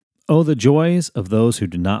Oh, the joys of those who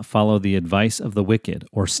do not follow the advice of the wicked,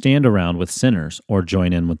 or stand around with sinners, or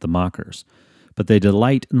join in with the mockers. But they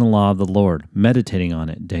delight in the law of the Lord, meditating on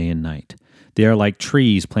it day and night. They are like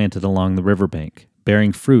trees planted along the riverbank,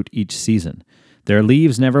 bearing fruit each season. Their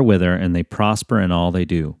leaves never wither, and they prosper in all they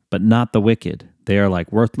do. But not the wicked. They are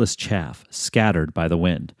like worthless chaff, scattered by the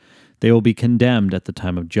wind. They will be condemned at the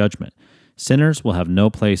time of judgment. Sinners will have no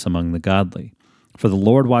place among the godly. For the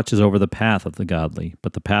Lord watches over the path of the godly,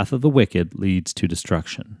 but the path of the wicked leads to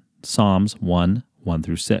destruction. Psalms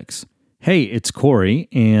 1:1-6. Hey, it's Corey,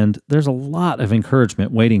 and there's a lot of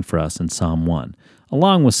encouragement waiting for us in Psalm 1,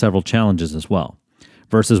 along with several challenges as well.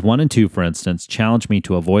 Verses 1 and 2, for instance, challenge me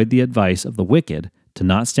to avoid the advice of the wicked, to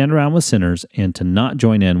not stand around with sinners, and to not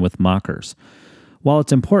join in with mockers. While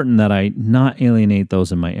it's important that I not alienate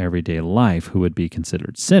those in my everyday life who would be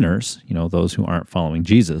considered sinners, those who aren't following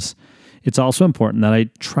Jesus, it's also important that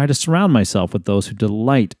I try to surround myself with those who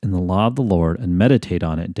delight in the law of the Lord and meditate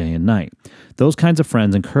on it day and night. Those kinds of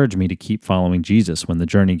friends encourage me to keep following Jesus when the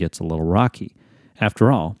journey gets a little rocky.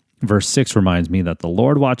 After all, verse 6 reminds me that the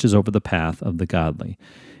Lord watches over the path of the godly.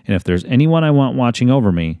 And if there's anyone I want watching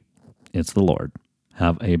over me, it's the Lord.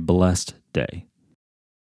 Have a blessed day.